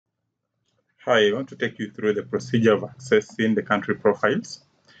Hi, I want to take you through the procedure of accessing the country profiles.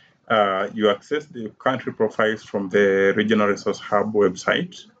 You access the country profiles from the Regional Resource Hub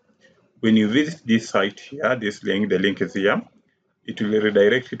website. When you visit this site here, this link, the link is here, it will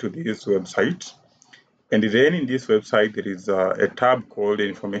redirect you to this website. And then in this website, there is a tab called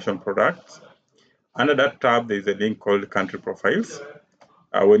Information Products. Under that tab, there is a link called Country Profiles.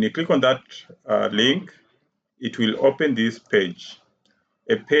 When you click on that link, it will open this page.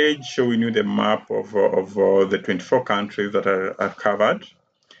 A page showing you the map of the 24 countries that are covered.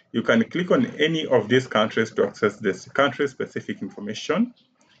 You can click on any of these countries to access this country-specific information.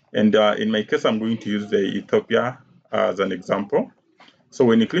 And in my case, I'm going to use the Ethiopia as an example. So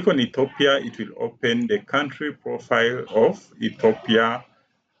when you click on Ethiopia, it will open the country profile of Ethiopia.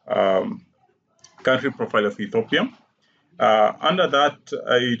 Um, Country profile of Ethiopia. Under that,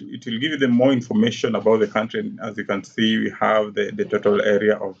 it will give you the more information about the country. As you can see, we have the total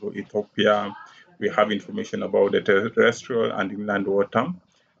area of Ethiopia. We have information about the terrestrial and inland water.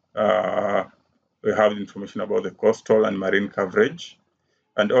 Uh, we have information about the coastal and marine coverage.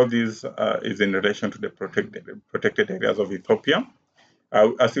 And all this is in relation to the protected areas of Ethiopia.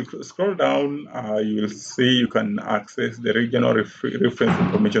 As you scroll down, you will see you can access the regional reference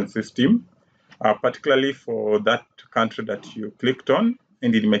information system, particularly for that country that you clicked on.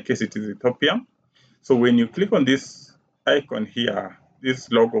 And in my case, it is Ethiopia. So when you click on this icon here,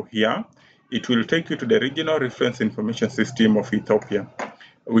 this logo here, it will take you to the regional reference information system of Ethiopia,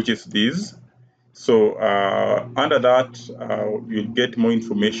 which is this. So under that, you'll get more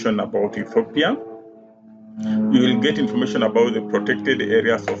information about Ethiopia. You will get information about the protected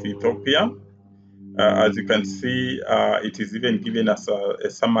areas of Ethiopia. As you can see, it is even given us a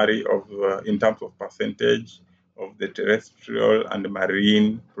summary of, in terms of percentage of the terrestrial and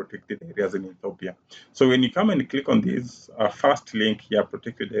marine protected areas in Ethiopia. So when you come and click on this first link here,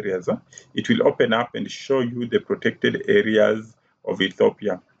 protected areas, it will open up and show you the protected areas of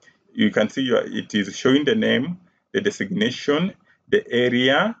Ethiopia. You can see it is showing the name, the designation, the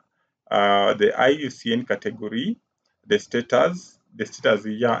area, the IUCN category, the status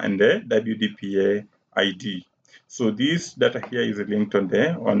year, and the WDPA ID. So this data here is linked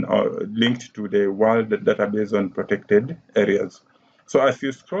linked to the world database on protected areas. So as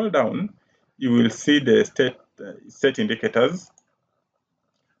you scroll down, you will see the state indicators,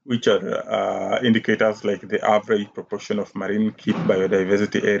 which are indicators like the average proportion of marine key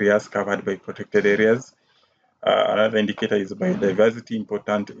biodiversity areas covered by protected areas. Another indicator is biodiversity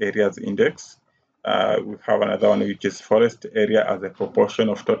important areas index. We have another one which is forest area as a proportion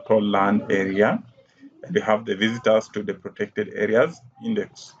of total land area. And we have the visitors to the protected areas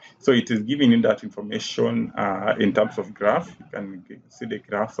index. So it is giving you that information in terms of graph. You can see the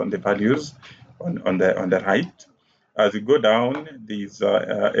graphs on the values on the right. As you go down, there's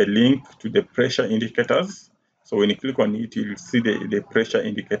a link to the pressure indicators. So when you click on it, you'll see the pressure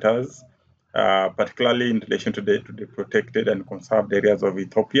indicators, particularly in relation to the protected and conserved areas of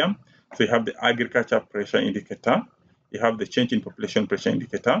Ethiopia. So you have the agriculture pressure indicator, you have the change in population pressure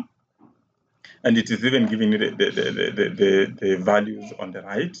indicator, and it is even giving you the values on the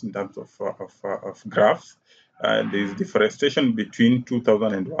right in terms of graphs. There is deforestation between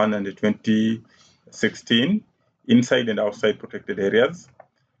 2001 and 2016 inside and outside protected areas.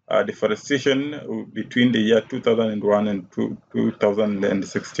 Deforestation between the year 2001 and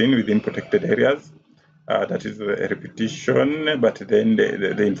 2016 within protected areas. That is a repetition, but then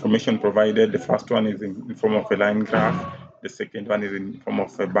the information provided, the first one is in form of a line graph, the second one is in form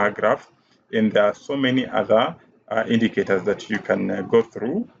of a bar graph, and there are so many other indicators that you can go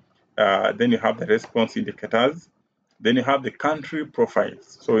through. Then you have the response indicators, then you have the country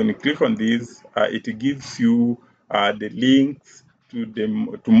profiles. So when you click on these, it gives you the links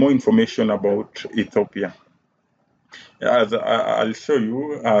to more information about Ethiopia. As I'll show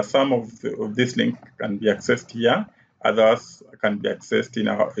you, some of this link can be accessed here. Others can be accessed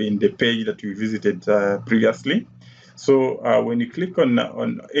in the page that we visited previously. So when you click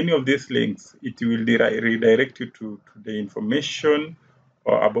on any of these links, it will redirect you to the information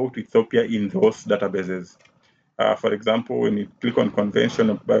about Ethiopia in those databases. For example, when you click on Convention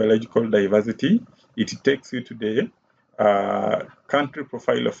of Biological Diversity, it takes you to the country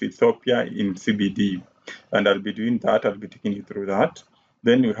profile of Ethiopia in CBD. And I'll be doing that, I'll be taking you through that.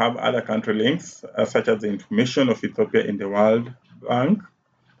 Then you have other country links, such as the information of Ethiopia in the World Bank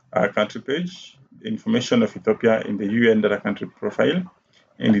country page, the information of Ethiopia in the UN data country profile,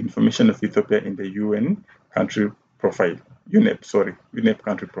 and the information of Ethiopia in the UN country profile, UNEP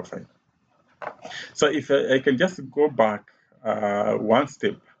country profile. So if I can just go back one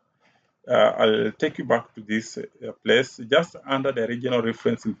step, I'll take you back to this place. Just under the regional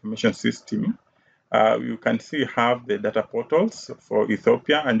reference information system, you can see you have the data portals for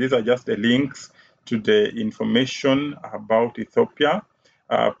Ethiopia, and these are just the links to the information about Ethiopia,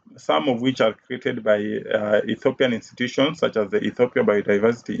 some of which are created by Ethiopian institutions such as the Ethiopia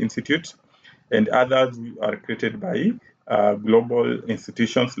Biodiversity Institute, and others are created by global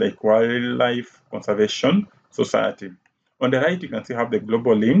institutions like Wildlife Conservation Society. On the right, you can see have the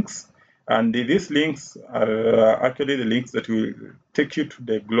global links, and these links are actually the links that will take you to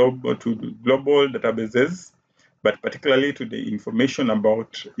the global databases, but particularly to the information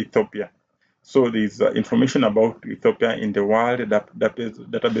about Ethiopia. So there's information about Ethiopia in the world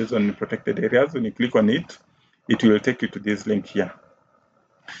database on protected areas. When you click on it, it will take you to this link here.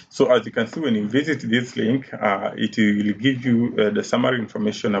 So as you can see, when you visit this link, it will give you the summary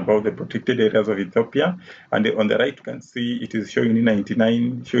information about the protected areas of Ethiopia. And on the right, you can see it is showing you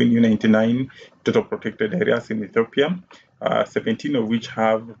 99 total protected areas in Ethiopia, 17 of which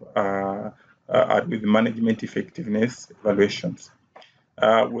have are with management effectiveness evaluations.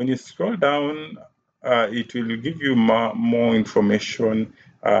 When you scroll down, it will give you more information.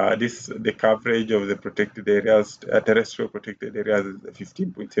 The coverage of the protected areas, terrestrial protected areas, is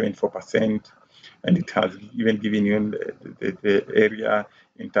 15.74%, and it has even given you the area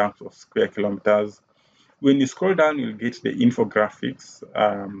in terms of square kilometers. When you scroll down, you'll get the infographics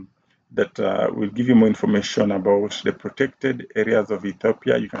that will give you more information about the protected areas of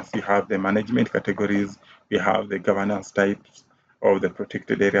Ethiopia. You can see have the management categories, we have the governance types of the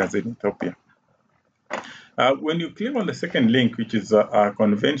protected areas in Ethiopia. When you click on the second link, which is a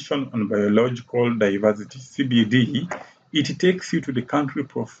Convention on Biological Diversity, CBD, it takes you to the country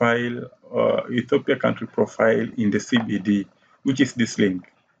profile, Ethiopia country profile in the CBD, which is this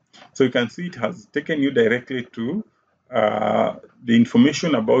link. So you can see it has taken you directly to the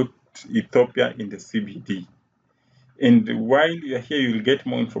information about Ethiopia in the CBD. And while you're here, you'll get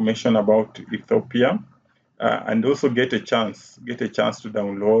more information about Ethiopia, and also get a chance to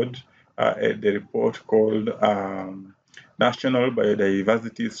download the report called National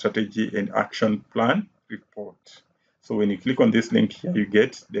Biodiversity Strategy and Action Plan report. So when you click on this link here, you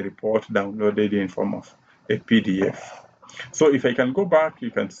get the report downloaded in form of a PDF. So if I can go back,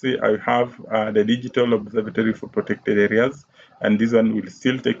 you can see I have the Digital Observatory for Protected Areas, and this one will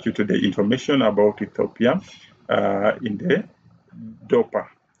still take you to the information about Ethiopia in the DOPA,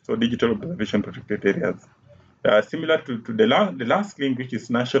 so Digital Observation Protected Areas. Similar to the last link, which is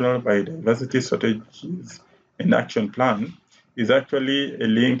National Biodiversity Strategies and Action Plan, is actually a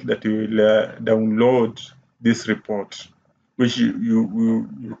link that you will download this report, which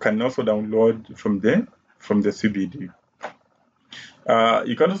you can also download from the CBD.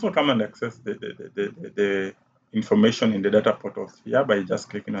 You can also come and access the information in the data portals here by just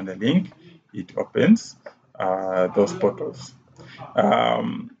clicking on the link. It opens those portals.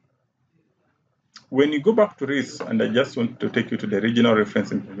 When you go back to this, and I just want to take you to the Regional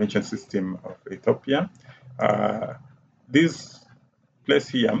Reference Information System of Ethiopia, this place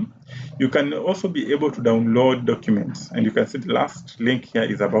here, you can also be able to download documents. And you can see the last link here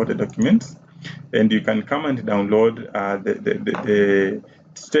is about the documents. And you can come and download the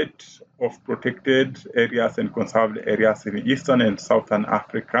State of Protected Areas and Conserved Areas in Eastern and Southern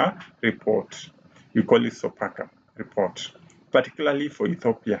Africa report. We call it SOPACA report, particularly for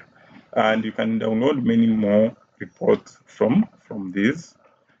Ethiopia. And you can download many more reports from this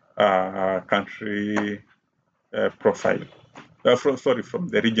country profile. From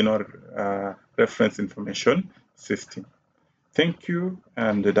the Regional Reference Information System. Thank you,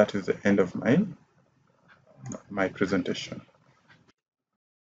 and that is the end of my presentation.